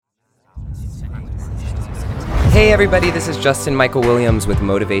Hey everybody, this is Justin Michael Williams with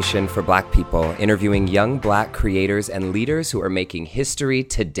Motivation for Black People, interviewing young Black creators and leaders who are making history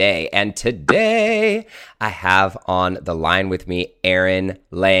today. And today, I have on the line with me, Aaryn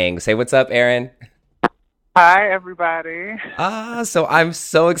Lang. Say what's up, Aaryn. Hi, everybody. So I'm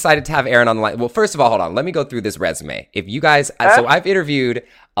so excited to have Aaryn on the line. Well, first of all, hold on. Let me go through this resume. If you guys, so I've interviewed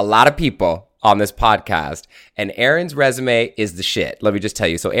a lot of people on this podcast, and Aaryn's resume is the shit. Let me just tell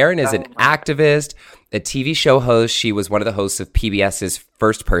you. So Aaryn is an activist, a TV show host. She was one of the hosts of PBS's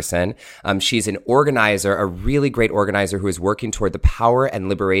First Person. She's an organizer, a really great organizer who is working toward the power and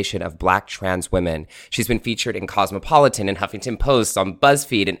liberation of Black trans women. She's been featured in Cosmopolitan and Huffington Post, on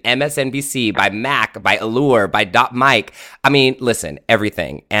BuzzFeed and MSNBC, by Mac, by Allure, by Dot Mike. I mean, listen,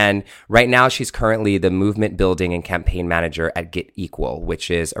 everything. And right now she's currently the movement building and campaign manager at Get Equal, which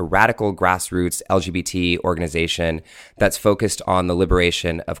is a radical grassroots LGBT organization that's focused on the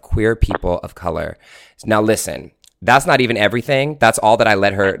liberation of queer people of color. Now, listen, that's not even everything. That's all that I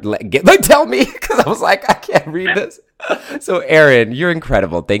let her tell me, because I was like, I can't read this. So, Aaryn, you're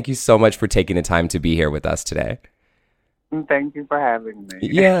incredible. Thank you so much for taking the time to be here with us today. Thank you for having me.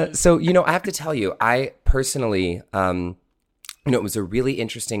 Yeah. So, I have to tell you, I personally, it was a really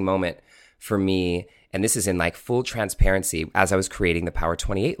interesting moment for me. And this is in like full transparency as I was creating the Power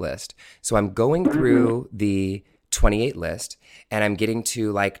 28 list. So I'm going through the 28 list and I'm getting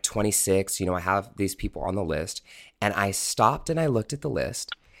to like 26. I have these people on the list, and I stopped and I looked at the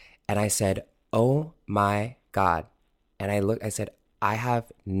list and I said, oh my God. And I said, I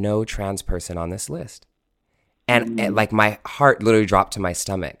have no trans person on this list. And like my heart literally dropped to my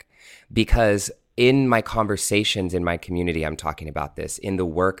stomach, because in my conversations in my community, I'm talking about this. In the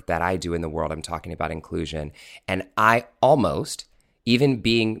work that I do in the world, I'm talking about inclusion. And I almost, even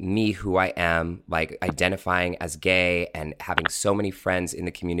being me who I am, like identifying as gay and having so many friends in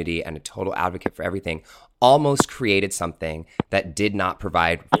the community and a total advocate for everything, almost created something that did not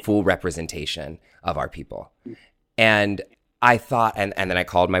provide full representation of our people. And I thought, and then I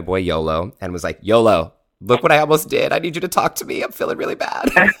called my boy YOLO and was like, YOLO, look what I almost did. I need you to talk to me. I'm feeling really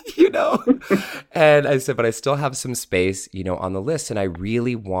bad, And I said, but I still have some space, on the list. And I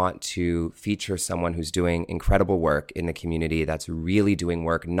really want to feature someone who's doing incredible work in the community, that's really doing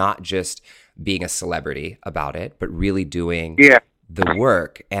work, not just being a celebrity about it, but really doing the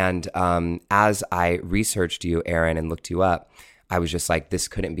work. And as I researched you, Aaryn, and looked you up, I was just like, this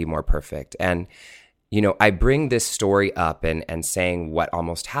couldn't be more perfect. And I bring this story up and saying what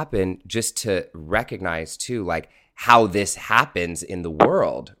almost happened just to recognize too, like how this happens in the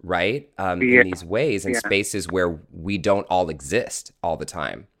world, right? In these ways, in spaces where we don't all exist all the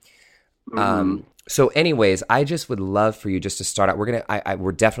time. So anyways, I just would love for you just to start out.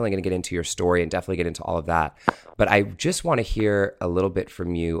 We're definitely gonna get into your story and definitely get into all of that. But I just want to hear a little bit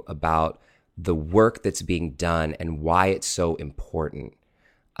from you about the work that's being done and why it's so important.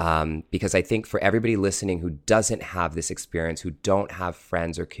 Because I think for everybody listening who doesn't have this experience, who don't have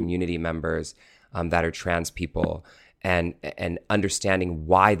friends or community members that are trans people, and understanding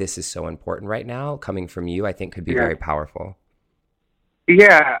why this is so important right now, coming from you, I think could be very powerful.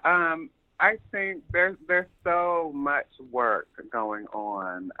 Yeah, I think there's so much work going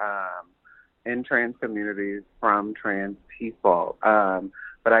on in trans communities from trans people,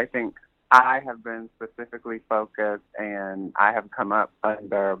 but I think I have been specifically focused, and I have come up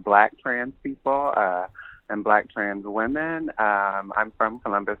under Black trans people and Black trans women. I'm from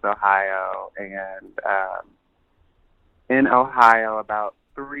Columbus, Ohio, and in Ohio about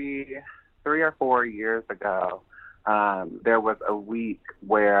three or 4 years ago, there was a week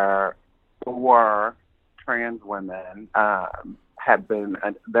where 4 trans women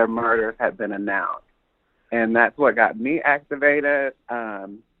their murders had been announced, and that's what got me activated.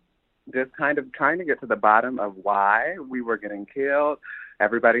 Just kind of trying to get to the bottom of why we were getting killed.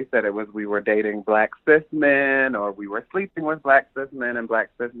 Everybody said it was we were dating Black cis men, or we were sleeping with Black cis men, and Black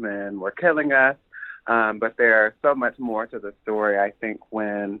cis men were killing us. But there's so much more to the story. I think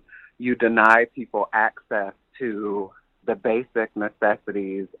when you deny people access to the basic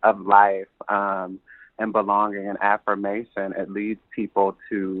necessities of life and belonging and affirmation, it leads people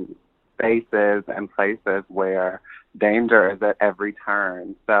to spaces and places where danger is at every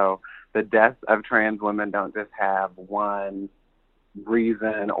turn. So the deaths of trans women don't just have one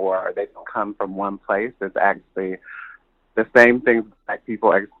reason, or they don't come from one place. It's actually the same things Black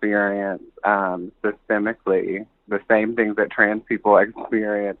people experience systemically, the same things that trans people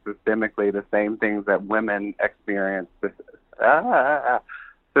experience systemically, the same things that women experience.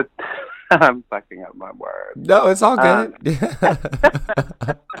 I'm fucking up my words. No, it's all good.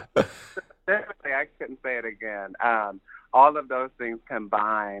 I couldn't say it again. All of those things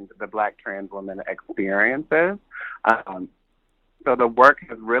combined, the Black trans women experiences. Um, so the work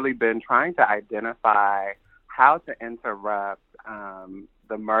has really been trying to identify how to interrupt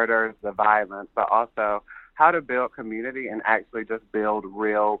the murders, the violence, but also how to build community and actually just build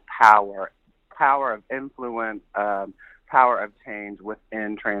real power of influence, power of change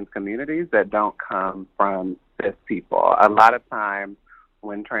within trans communities that don't come from cis people. A lot of times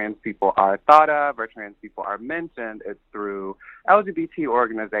when trans people are thought of or trans people are mentioned, it's through LGBT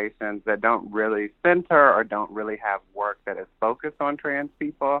organizations that don't really center or don't really have work that is focused on trans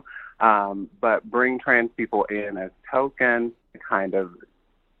people, but bring trans people in as tokens to kind of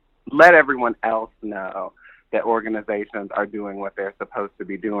let everyone else know that organizations are doing what they're supposed to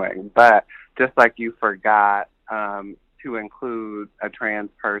be doing. But just like you forgot to include a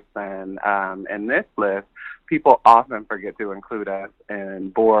trans person in this list, people often forget to include us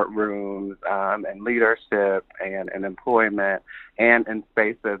in boardrooms and leadership and in employment and in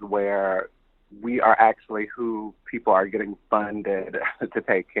spaces where we are actually who people are getting funded to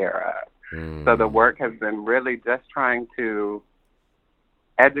take care of. So the work has been really just trying to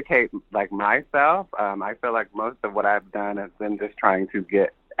educate like myself. I feel like most of what I've done has been just trying to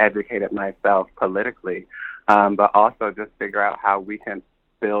get educated myself politically, but also just figure out how we can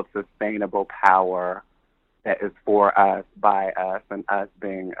build sustainable power that is for us, by us, and us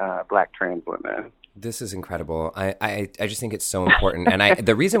being Black trans women. This is incredible. I just think it's so important. And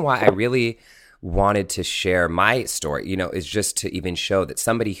the reason why I really wanted to share my story, is just to even show that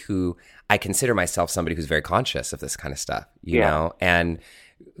somebody who I consider myself somebody who's very conscious of this kind of stuff, you know, and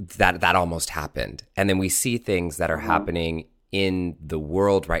that almost happened. And then we see things that are happening in the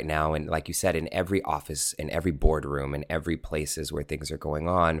world right now. And like you said, in every office, in every boardroom, in every places where things are going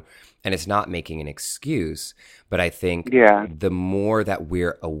on. And it's not making an excuse, but I think the more that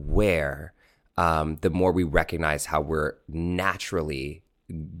we're aware, the more we recognize how we're naturally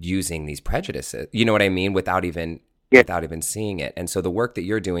using these prejudices, you know what I mean? Without even seeing it. And so the work that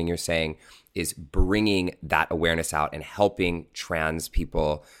you're doing, you're saying, is bringing that awareness out and helping trans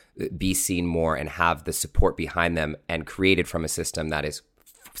people be seen more and have the support behind them and created from a system that is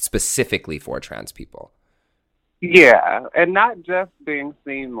specifically for trans people. Yeah, and not just being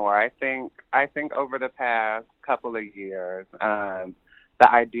seen more. I think over the past couple of years, the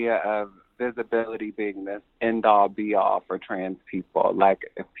idea of visibility being this end-all, be-all for trans people.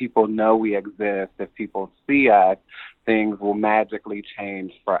 Like, if people know we exist, if people see us, things will magically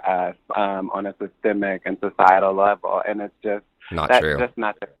change for us on a systemic and societal level. And it's just that's true. Just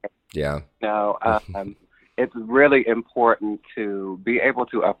not the case. Yeah. No, it's really important to be able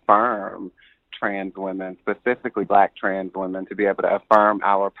to affirm trans women, specifically Black trans women, to be able to affirm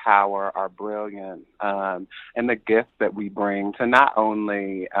our power, our brilliance, and the gifts that we bring to not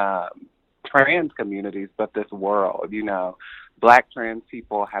only trans communities, but this world. Black trans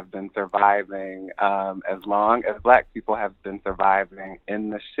people have been surviving as long as Black people have been surviving in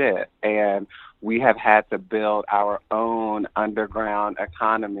the shit. And we have had to build our own underground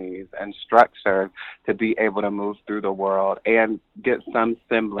economies and structures to be able to move through the world and get some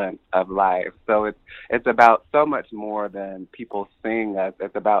semblance of life. So it's about so much more than people seeing us.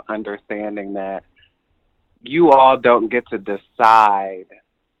 It's about understanding that you all don't get to decide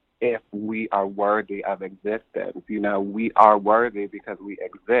if we are worthy of existence. We are worthy because we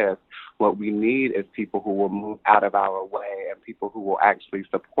exist. What we need is people who will move out of our way and people who will actually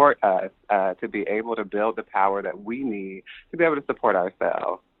support us to be able to build the power that we need to be able to support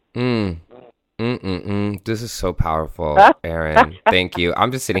ourselves. This is so powerful, Aaryn. Thank you.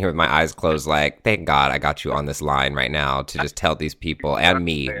 I'm just sitting here with my eyes closed like, thank God I got you on this line right now to just tell these people and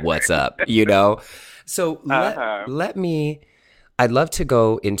me what's up, So I'd love to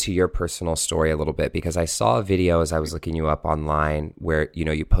go into your personal story a little bit, because I saw a video as I was looking you up online where,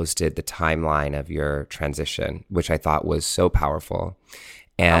 you posted the timeline of your transition, which I thought was so powerful.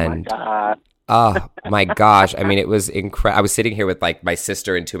 And oh my gosh. I mean, it was incredible. I was sitting here with like my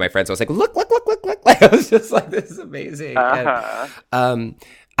sister and two of my friends. I was like, look. Like, I was just like, this is amazing. And,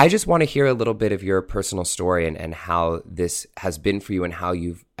 I just want to hear a little bit of your personal story and how this has been for you and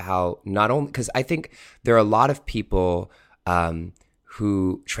how not only, because I think there are a lot of people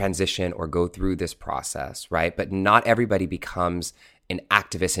who transition or go through this process, right? But not everybody becomes an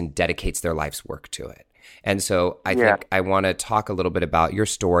activist and dedicates their life's work to it. And so I think I want to talk a little bit about your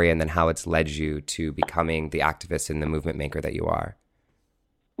story and then how it's led you to becoming the activist and the movement maker that you are.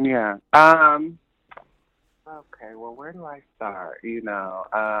 Yeah. Okay, well, where do I start? It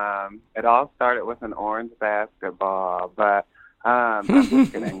all started with an orange basketball, but I'm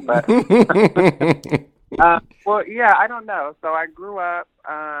just kidding. But well, yeah, I don't know. So I grew up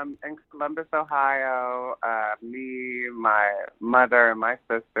in Columbus, Ohio. Me, my mother, and my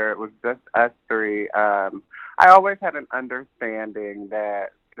sister. It was just us three. I I always had an understanding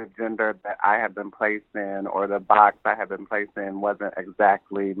that the gender that I had been placed in or the box I had been placed in wasn't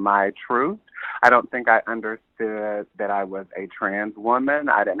exactly my truth. I don't think I understood that I was a trans woman.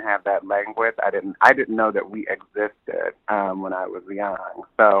 I didn't have that language. I didn't know that we existed when I was young.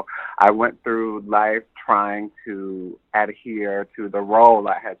 So I went through life trying to adhere to the role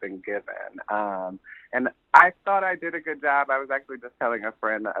I had been given. And I thought I did a good job. I was actually just telling a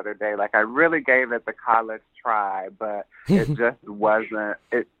friend the other day, like I really gave it the college try, but it just wasn't.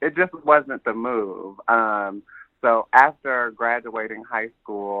 It just wasn't the move. So after graduating high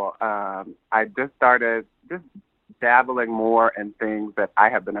school, I just started just dabbling more in things that I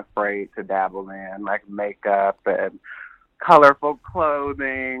have been afraid to dabble in, like makeup and colorful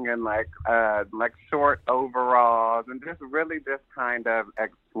clothing and like short overalls and just really just kind of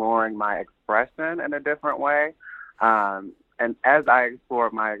exploring my expression in a different way. And as I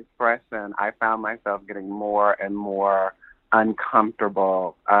explored my expression, I found myself getting more and more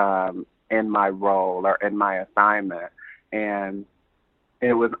uncomfortable in my role or in my assignment. And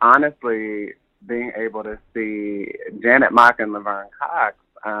it was honestly being able to see Janet Mock and Laverne Cox.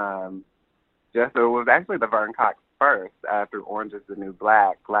 It was actually Laverne Cox first through Orange is the New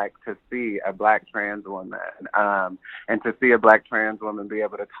Black, like to see a Black trans woman and to see a Black trans woman be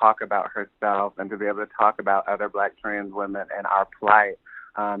able to talk about herself and to be able to talk about other Black trans women and our plight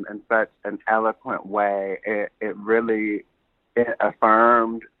in such an eloquent way. It really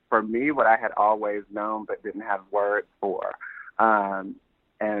affirmed for me what I had always known but didn't have words for.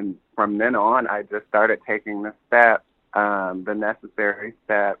 And from then on, I just started taking the steps, the necessary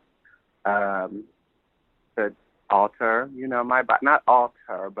steps to alter, my body, not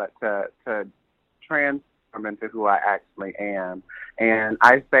alter, but to transform into who I actually am. And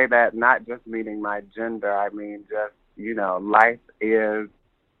I say that not just meaning my gender, I mean just, life is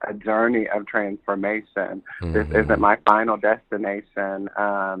a journey of transformation. Mm-hmm. This isn't my final destination,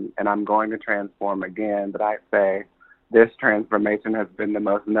 and I'm going to transform again, but I say this transformation has been the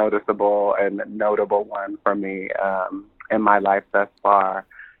most noticeable and notable one for me in my life thus far.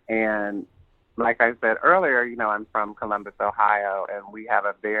 And like I said earlier, I'm from Columbus, Ohio, and we have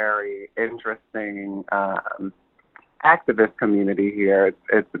a very interesting activist community here.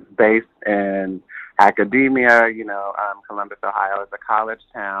 It's based in academia. Columbus, Ohio is a college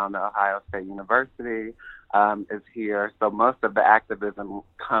town. The Ohio State University is here. So most of the activism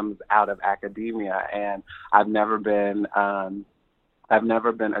comes out of academia, and I've never been a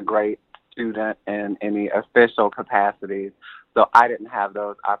great student in any official capacities. So I didn't have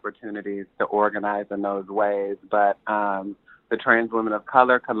those opportunities to organize in those ways. But the Trans Women of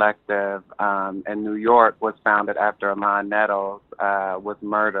Color Collective in New York was founded after Amon Nettles was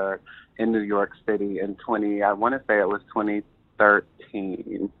murdered in New York City in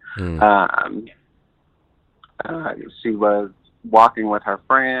 2013. She was walking with her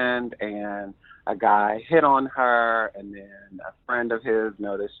friend, and a guy hit on her, and then a friend of his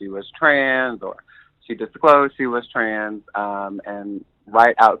noticed she was trans, or she disclosed she was trans, and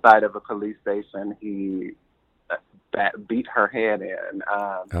right outside of a police station, he beat her head in.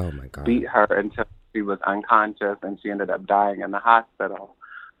 Oh my God. Beat her until she was unconscious, and she ended up dying in the hospital.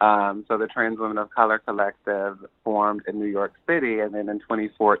 So the Trans Women of Color Collective formed in New York City, and then in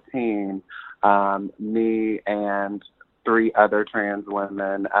 2014, me and 3 other trans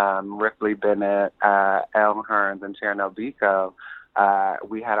women, Ripley Bennett, Elle Hearns, and Cherno Biko,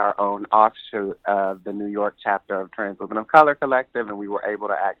 we had our own offshoot of the New York chapter of Trans Women of Color Collective, and we were able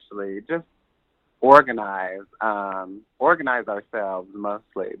to actually just organize ourselves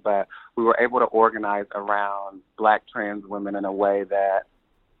mostly, but we were able to organize around Black trans women in a way that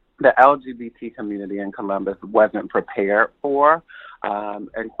the LGBT community in Columbus wasn't prepared for,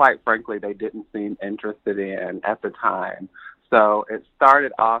 and quite frankly, they didn't seem interested in at the time. So it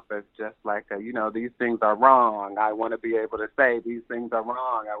started off as just like, these things are wrong. I want to be able to say these things are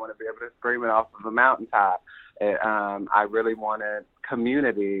wrong. I want to be able to scream it off of a mountaintop. I really wanted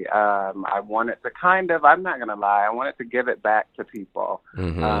community. I wanted to I'm not going to lie, I wanted to give it back to people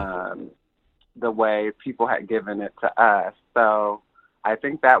the way people had given it to us. So I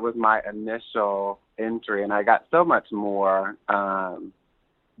think that was my initial entry, and I got so much more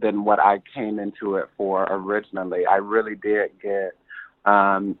than what I came into it for originally. I really did get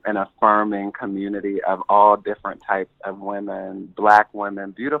an affirming community of all different types of women, Black women,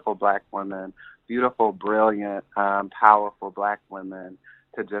 beautiful, brilliant, powerful Black women,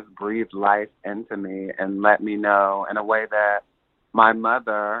 to just breathe life into me and let me know in a way that my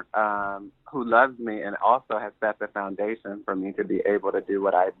mother, who loves me and also has set the foundation for me to be able to do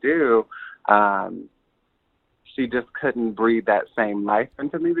what I do, she just couldn't breathe that same life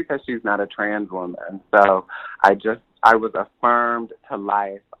into me because she's not a trans woman. So I was affirmed to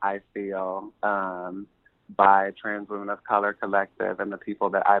life, I feel, by Trans Women of Color Collective and the people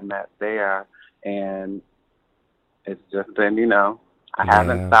that I met there. And it's just been, I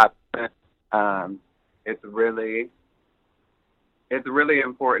haven't stopped. It's really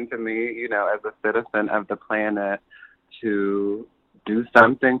important to me, as a citizen of the planet, to do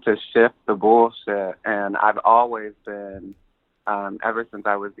something to shift the bullshit. And I've always been, ever since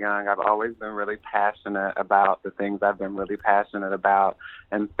I was young, I've always been really passionate about the things I've been really passionate about.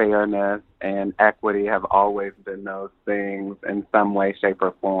 And fairness and equity have always been those things in some way, shape,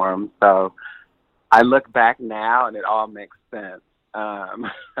 or form. So I look back now and it all makes sense.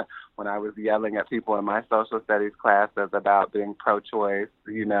 When I was yelling at people in my social studies classes about being pro-choice,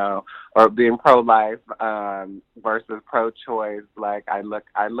 or being pro-life versus pro-choice, like I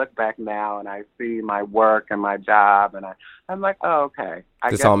look back now and I see my work and my job, and I'm like, oh, okay.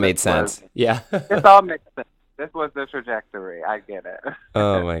 This all made sense. Yeah. This all makes sense. This was the trajectory. I get it.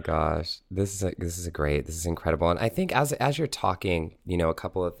 Oh my gosh, this is great. This is incredible. And I think as you're talking, a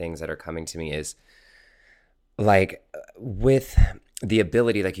couple of things that are coming to me is, like, with the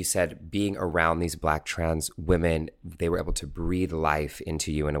ability, like you said, being around these Black trans women, they were able to breathe life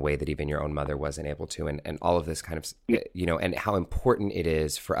into you in a way that even your own mother wasn't able to. And all of this kind of, and how important it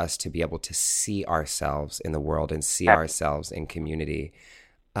is for us to be able to see ourselves in the world and see ourselves in community.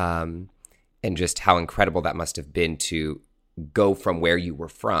 And just how incredible that must have been to go from where you were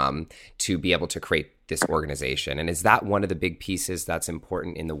from to be able to create this organization. And is that one of the big pieces that's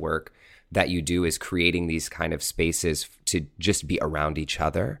important in the work that you do, is creating these kind of spaces to just be around each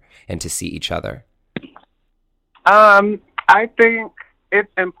other and to see each other? I think it's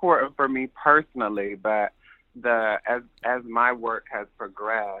important for me personally, but as my work has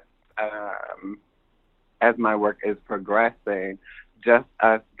progressed, as my work is progressing, just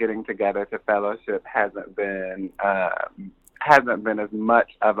us getting together to fellowship hasn't been as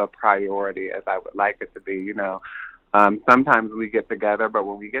much of a priority as I would like it to be. Sometimes we get together, but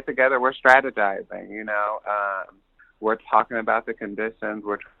when we get together, we're strategizing, we're talking about the conditions.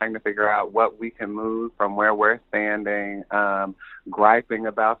 We're trying to figure out what we can move from where we're standing, griping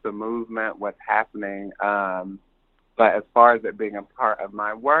about the movement, what's happening. But as far as it being a part of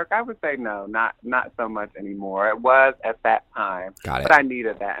my work, I would say no, not so much anymore. It was at that time, but I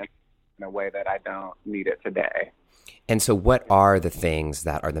needed that in a way that I don't need it today. And so what are the things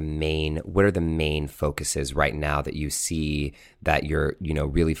that are what are the main focuses right now that you see that you're,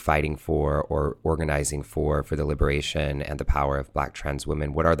 really fighting for or organizing for the liberation and the power of Black trans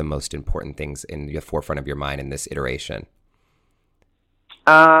women? What are the most important things in the forefront of your mind in this iteration?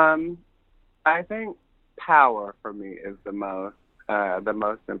 I think power for me is the most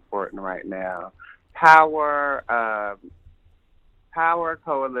important right now. Power,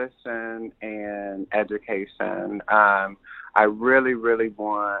 coalition, and education. I really, really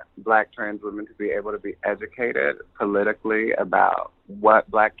want Black trans women to be able to be educated politically about what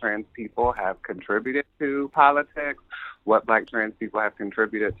Black trans people have contributed to politics, what Black trans people have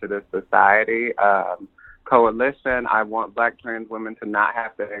contributed to this society. Coalition, I want Black trans women to not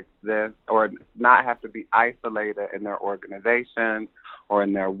have to exist or not have to be isolated in their organizations or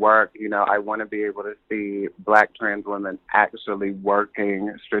in their work. I want to be able to see Black trans women actually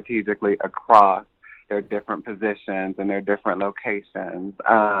working strategically across their different positions and their different locations.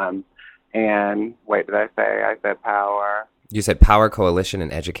 And wait, did I say? I said power. You said power, coalition,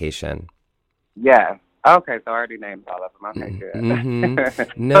 and education. Yes. Okay, so I already named all of them. Okay, good.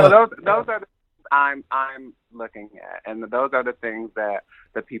 Mm-hmm. No. So those are the I'm looking at, and those are the things that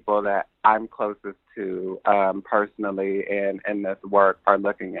the people that I'm closest to personally and in this work are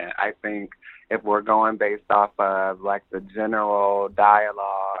looking at. I think if we're going based off of like the general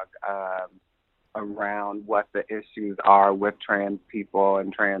dialogue around what the issues are with trans people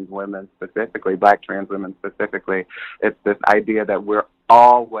and trans women specifically, Black trans women specifically, it's this idea that we're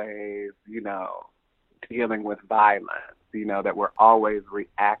always, dealing with violence. That we're always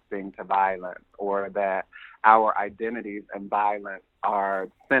reacting to violence, or that our identities and violence are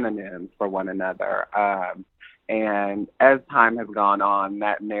synonyms for one another. And as time has gone on,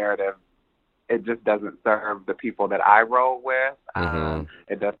 that narrative, it just doesn't serve the people that I roll with. Mm-hmm.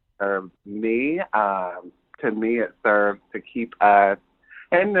 It doesn't serve me. To me, it serves to keep us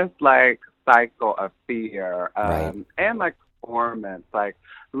in this cycle of fear and performance.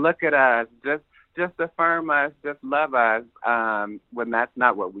 Look at us, just affirm us, just love us, when that's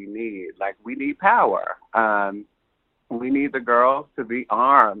not what we need. We need power. We need the girls to be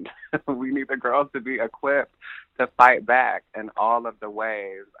armed. We need the girls to be equipped to fight back in all of the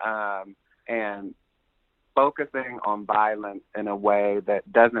ways. And focusing on violence in a way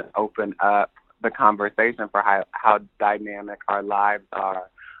that doesn't open up the conversation for how dynamic our lives are.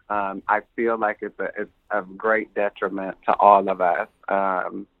 I feel like it's a great detriment to all of us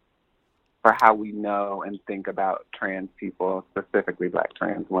for how we know and think about trans people, specifically Black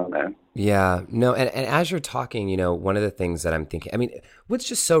trans women. Yeah, no, and as you're talking, one of the things that I'm thinking, I mean, what's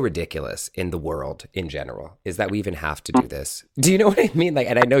just so ridiculous in the world in general is that we even have to do this. Do you know what I mean? Like,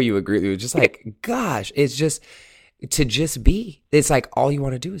 and I know you agree with me, just like, gosh, it's just to just be. It's like all you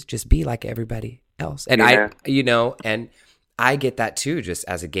want to do is just be like everybody else. And and I get that too, just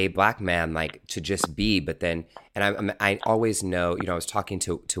as a gay Black man, like to just be. But then, and I always know, I was talking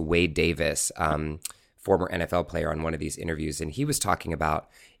to Wade Davis, former NFL player, on one of these interviews, and he was talking about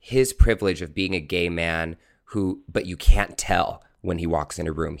his privilege of being a gay man but you can't tell when he walks in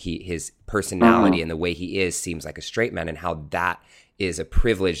a room. His personality and the way he is seems like a straight man, and how that is a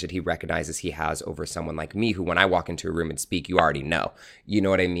privilege that he recognizes he has over someone like me, who when I walk into a room and speak, you already know. You know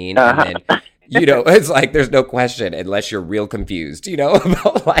what I mean? And then, it's like there's no question unless you're real confused,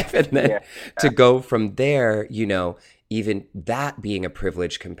 about life. And then to go from there, even that being a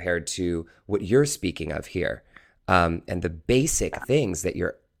privilege compared to what you're speaking of here, and the basic things that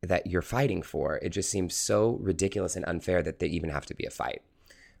you're fighting for, it just seems so ridiculous and unfair that they even have to be a fight.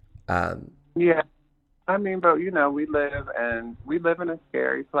 Yeah. I mean, but we live in a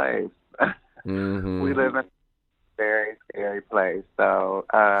scary place. Mm-hmm. We live in a very scary place. So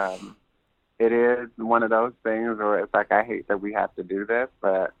it is one of those things where it's like, I hate that we have to do this,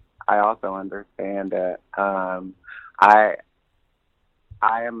 but I also understand it. I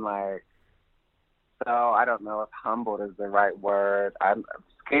am like, so I don't know if humbled is the right word. I'm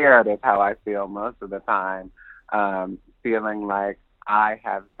scared is how I feel most of the time, feeling like I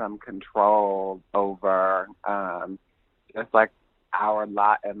have some control over just like our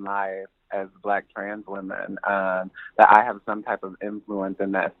lot in life as Black trans women, that I have some type of influence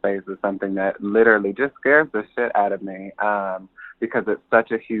in that space is something that literally just scares the shit out of me, because it's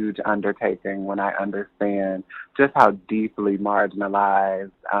such a huge undertaking when I understand just how deeply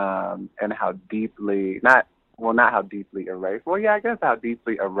marginalized and how deeply, not how deeply erased, I guess how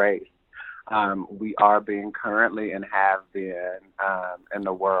deeply erased we are being currently and have been in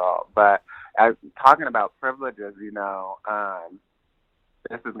the world. But talking about privileges,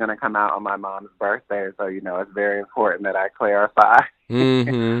 this is going to come out on my mom's birthday, so, it's very important that I clarify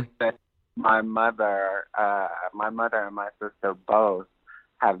that my mother and my sister both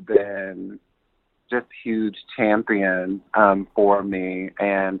have been just huge champions for me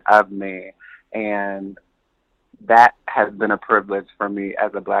and of me. And that has been a privilege for me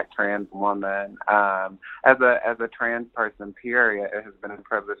as a Black trans woman. As a trans person, period, it has been a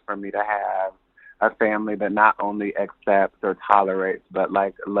privilege for me to have a family that not only accepts or tolerates, but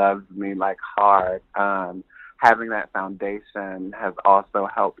like loves me like hard. Having that foundation has also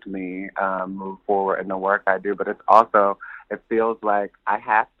helped me move forward in the work I do. But it feels like I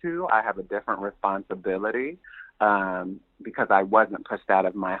have a different responsibility because I wasn't pushed out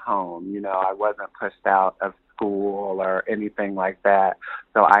of my home. I wasn't pushed out of school or anything like that.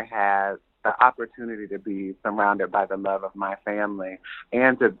 So I had the opportunity to be surrounded by the love of my family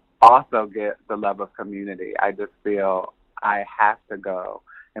and to also get the love of community. I just feel I have to go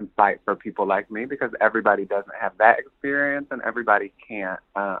and fight for people like me because everybody doesn't have that experience and everybody can't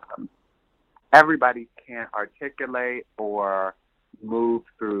articulate or move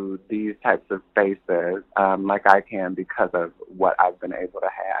through these types of spaces like I can because of what I've been able to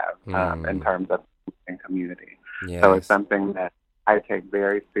have in terms of community. Yes. So it's something that I take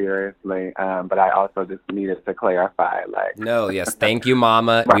very seriously, but I also just needed to clarify. No, yes, thank you,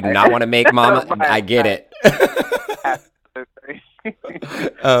 Mama. Right. We do not want to make Mama. Right, I get it.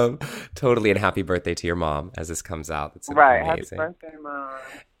 Totally, and happy birthday to your mom as this comes out. It's right. Amazing. Happy birthday, Mom.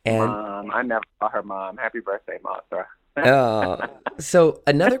 Mom, I never call her Mom. Happy birthday, Mom. So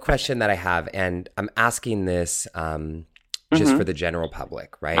another question that I have, and I'm asking this just for the general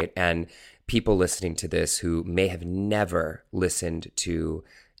public, right? And people listening to this who may have never listened to,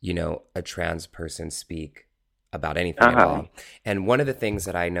 a trans person speak about anything at all. And one of the things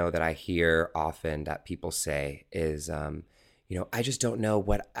that I know that I hear often that people say is, I just don't know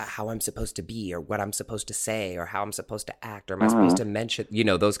how I'm supposed to be or what I'm supposed to say or how I'm supposed to act or am I supposed to mention,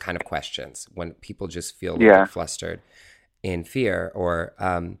 those kind of questions when people just feel flustered in fear. Or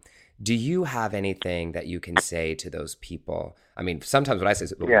do you have anything that you can say to those people? I mean, sometimes what I say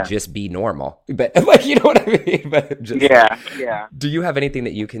is just be normal, but you know what I mean? But just, do you have anything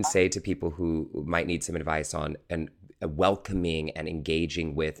that you can say to people who might need some advice on and welcoming and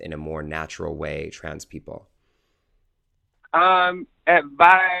engaging with in a more natural way trans people?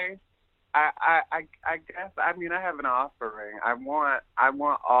 Advice. I guess, I mean, I have an offering. I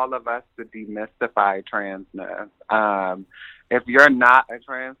want all of us to demystify transness. If you're not a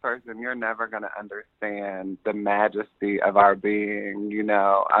trans person, you're never going to understand the majesty of our being, you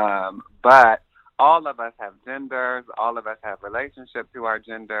know. But all of us have genders. All of us have relationships to our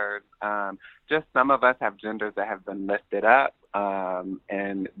genders. Just some of us have genders that have been lifted up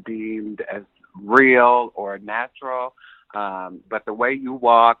and deemed as real or natural. But the way you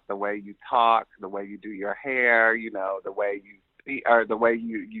walk, the way you talk, the way you do your hair, you know, the way you speak, or the way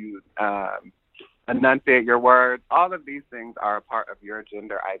you enunciate your words, all of these things are a part of your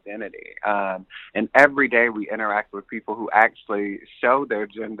gender identity. And every day we interact with people who actually show their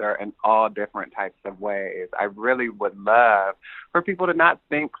gender in all different types of ways. I really would love for people to not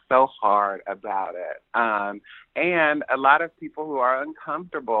think so hard about it. And a lot of people who are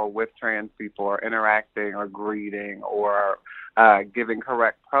uncomfortable with trans people or interacting or greeting or giving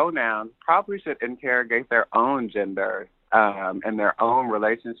correct pronouns probably should interrogate their own genders and their own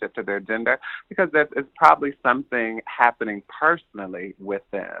relationship to their gender, because there is probably something happening personally with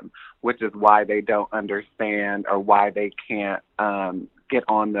them, which is why they don't understand or why they can't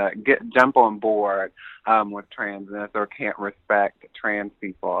jump on board with transness or can't respect trans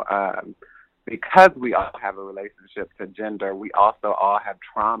people. Because we all have a relationship to gender, we also all have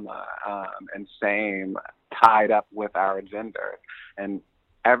trauma and shame tied up with our gender. And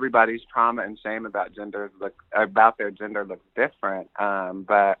everybody's trauma and shame about their gender looks different.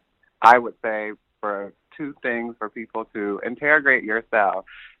 But I would say for two things for people to interrogate yourself.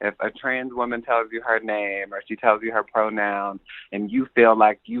 If a trans woman tells you her name or she tells you her pronouns and you feel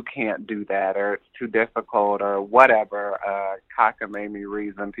like you can't do that or it's too difficult or whatever cockamamie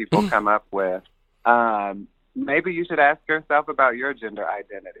reason people come up with, maybe you should ask yourself about your gender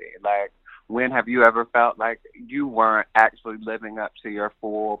identity. Like, when have you ever felt like you weren't actually living up to your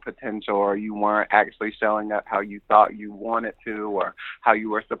full potential, or you weren't actually showing up how you thought you wanted to, or how you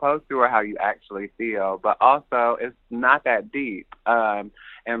were supposed to, or how you actually feel? But also, it's not that deep. And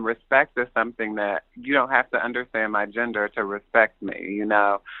respect is something that you don't have to understand my gender to respect me, you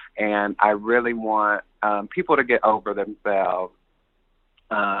know? And I really want people to get over themselves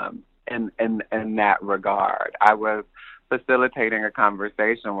in that regard. I was facilitating a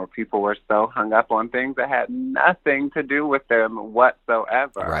conversation where people were so hung up on things that had nothing to do with them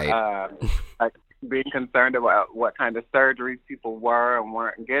whatsoever. Right. Like being concerned about what kind of surgeries people were and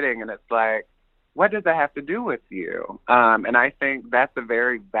weren't getting. And it's like, what does that have to do with you? And I think that's a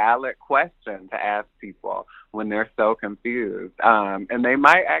very valid question to ask people when they're so confused. And they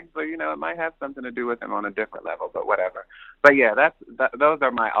might actually, you know, it might have something to do with them on a different level, but whatever. But yeah, those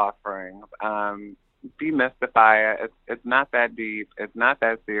are my offerings. Demystify it. It's not that deep. It's not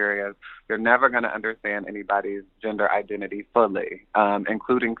that serious. You're never going to understand anybody's gender identity fully,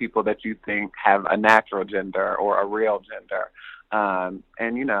 including people that you think have a natural gender or a real gender.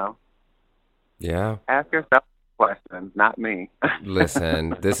 And, you know, ask yourself questions, not me.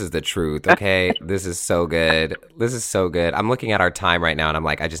 Listen, this is the truth, okay? This is so good. This is so good. I'm looking at our time right now, and I'm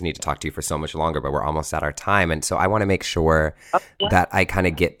like, I just need to talk to you for so much longer, but we're almost at our time. And so I want to make sure that I kind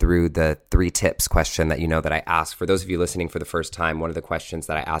of get through the 3 tips question that you know that I ask. For those of you listening for the first time, one of the questions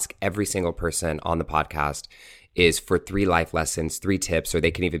that I ask every single person on the podcast is for 3 life lessons, 3 tips, or they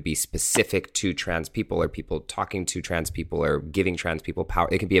can even be specific to trans people or people talking to trans people or giving trans people power.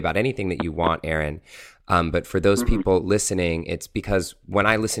 It can be about anything that you want, Aaryn. But for those people listening, it's because when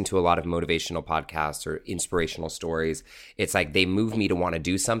I listen to a lot of motivational podcasts or inspirational stories, it's like they move me to want to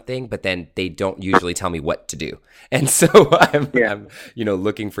do something, but then they don't usually tell me what to do. And so I'm you know,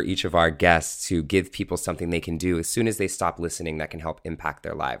 looking for each of our guests to give people something they can do as soon as they stop listening that can help impact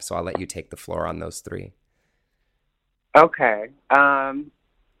their lives. So I'll let you take the floor on those 3. Okay.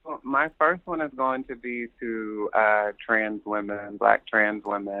 My first one is going to be to trans women, Black trans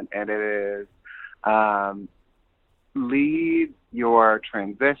women, and it is lead your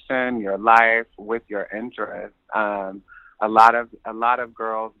transition, your life with your interests. A lot of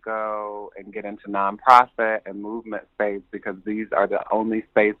girls go and get into nonprofit and movement space because these are the only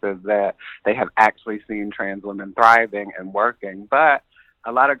spaces that they have actually seen trans women thriving and working. But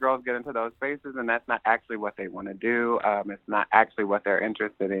a lot of girls get into those spaces, and that's not actually what they want to do. It's not actually what they're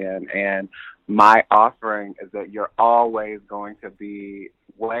interested in. And my offering is that you're always going to be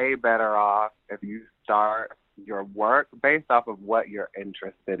way better off if you start your work based off of what you're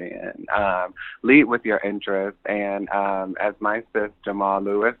interested in. Lead with your interests. And as my sis Jamal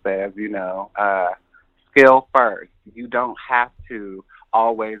Lewis says, you know, skill first. You don't have to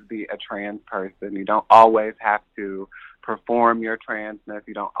always be a trans person. You don't always have to perform your transness.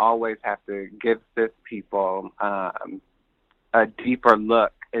 You don't always have to give cis people a deeper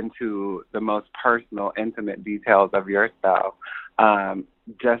look into the most personal, intimate details of yourself,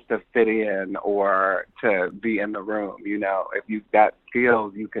 just to fit in or to be in the room. You know, if you've got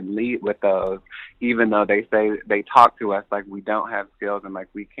skills, you can lead with those, even though they talk to us like we don't have skills and like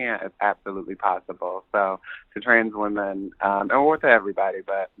we can't. It's absolutely possible. So to trans women, or to everybody,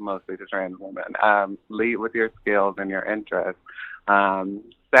 but mostly to trans women, lead with your skills and your interests.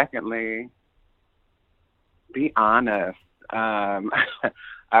 Secondly, be honest.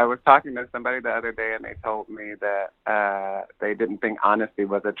 I was talking to somebody the other day, and they told me that they didn't think honesty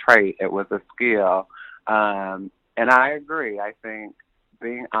was a trait; it was a skill. And I agree. I think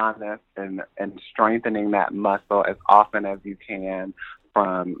being honest and strengthening that muscle as often as you can,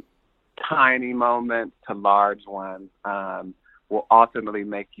 from tiny moments to large ones, will ultimately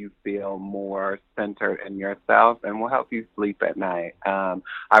make you feel more centered in yourself and will help you sleep at night.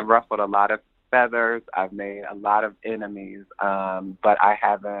 I've ruffled a lot of feathers. I've made a lot of enemies, but I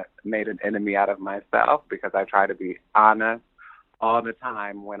haven't made an enemy out of myself because I try to be honest all the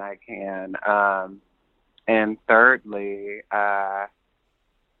time when I can. And thirdly,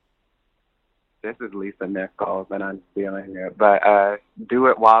 this is Lisa Nichols, and I'm stealing it, but do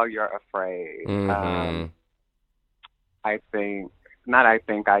it while you're afraid. Mm-hmm.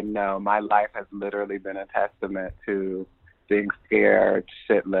 I know my life has literally been a testament to being scared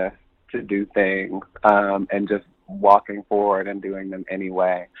shitless to do things, and just walking forward and doing them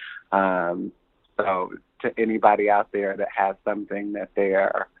anyway. So to anybody out there that has something that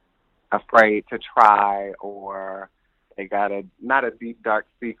they're afraid to try, or they got not a deep, dark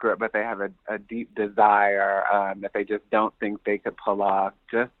secret, but they have a deep desire that they just don't think they could pull off,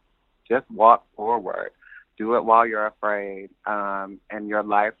 just walk forward. Do it while you're afraid, and your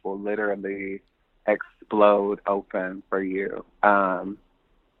life will literally explode open for you.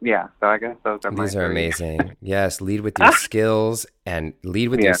 Yeah, so I guess those are my These are three. amazing. Yes, lead with your skills and lead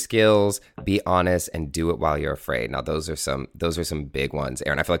with your skills, be honest, and do it while you're afraid. Now, those are some big ones,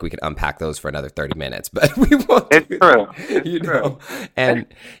 Aaryn. I feel like we could unpack those for another 30 minutes, but we won't. It's true. Know. And,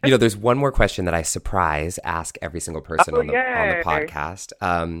 there's one more question that I ask every single person on the podcast.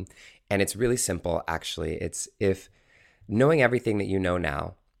 And it's really simple, actually. It's if knowing everything that you know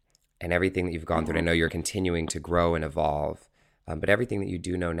now and everything that you've gone through, and I know you're continuing to grow and evolve, but everything that you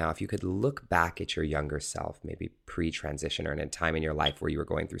do know now, if you could look back at your younger self, maybe pre-transition or in a time in your life where you were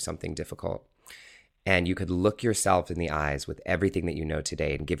going through something difficult, and you could look yourself in the eyes with everything that you know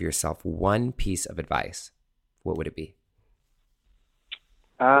today and give yourself one piece of advice, what would it be?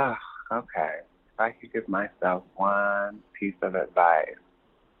 Okay. If I could give myself one piece of advice.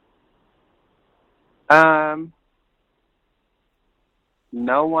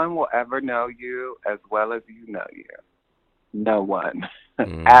 No one will ever know you as well as you know you. No one.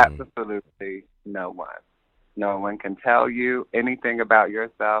 Absolutely no one. No one can tell you anything about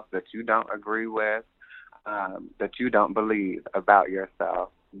yourself that you don't agree with, that you don't believe about yourself.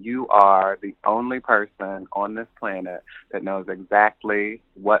 You are the only person on this planet that knows exactly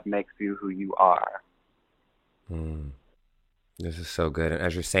what makes you who you are. This is so good. And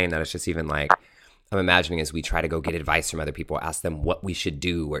as you're saying that, it's just even like, I'm imagining as we try to go get advice from other people, ask them what we should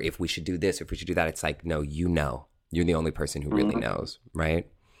do, or if we should do this, or if we should do that. It's like, no, you know. You're the only person who really knows, right?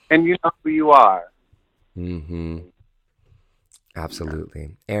 And you know who you are. Mm-hmm.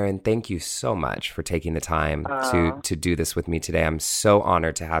 Absolutely. Aaryn, thank you so much for taking the time to do this with me today. I'm so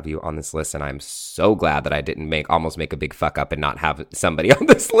honored to have you on this list, and I'm so glad that I didn't almost make a big fuck up and not have somebody on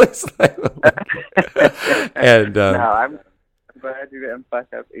this list. And no, I'm glad you didn't fuck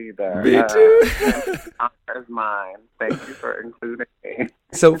up either. Me too. Honor is mine. Thank you for including me.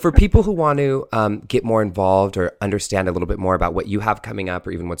 So for people who want to get more involved or understand a little bit more about what you have coming up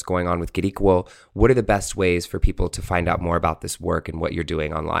or even what's going on with Get Equal, what are the best ways for people to find out more about this work and what you're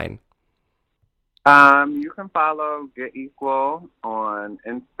doing online? You can follow Get Equal on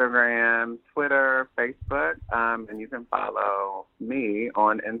Instagram, Twitter, Facebook, and you can follow me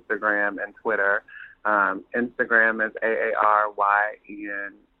on Instagram and Twitter. Instagram is AARYENNLANG,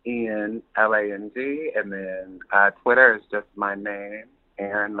 and then Twitter is just my name,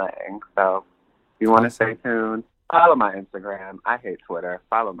 Aaryn Lang. So if you want to stay tuned, follow my Instagram. I hate Twitter.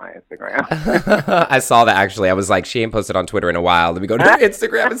 Follow my Instagram. I saw that, actually. I was like, she ain't posted on Twitter in a while. Let me go to her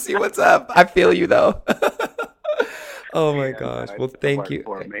Instagram and see what's up. I feel you, though. Oh, my gosh. Well, thank you.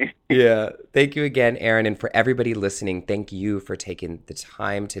 For me. Yeah. Thank you again, Aaryn. And for everybody listening, thank you for taking the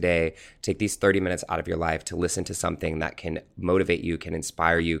time today. Take these 30 minutes out of your life to listen to something that can motivate you, can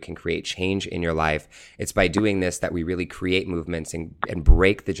inspire you, can create change in your life. It's by doing this that we really create movements and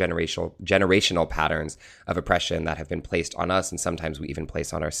break the generational patterns of oppression that have been placed on us, and sometimes we even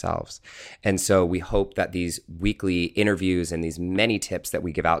place on ourselves. And so we hope that these weekly interviews and these many tips that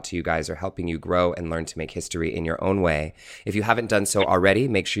we give out to you guys are helping you grow and learn to make history in your own way. If you haven't done so already,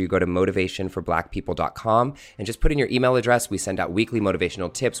 make sure you go to motivationforblackpeople.com and just put in your email address. We send out weekly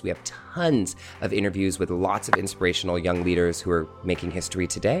motivational tips. We have tons of interviews with lots of inspirational young leaders who are making history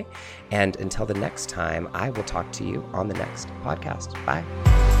today. And until the next time, I will talk to you on the next podcast.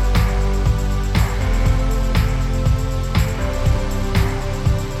 Bye.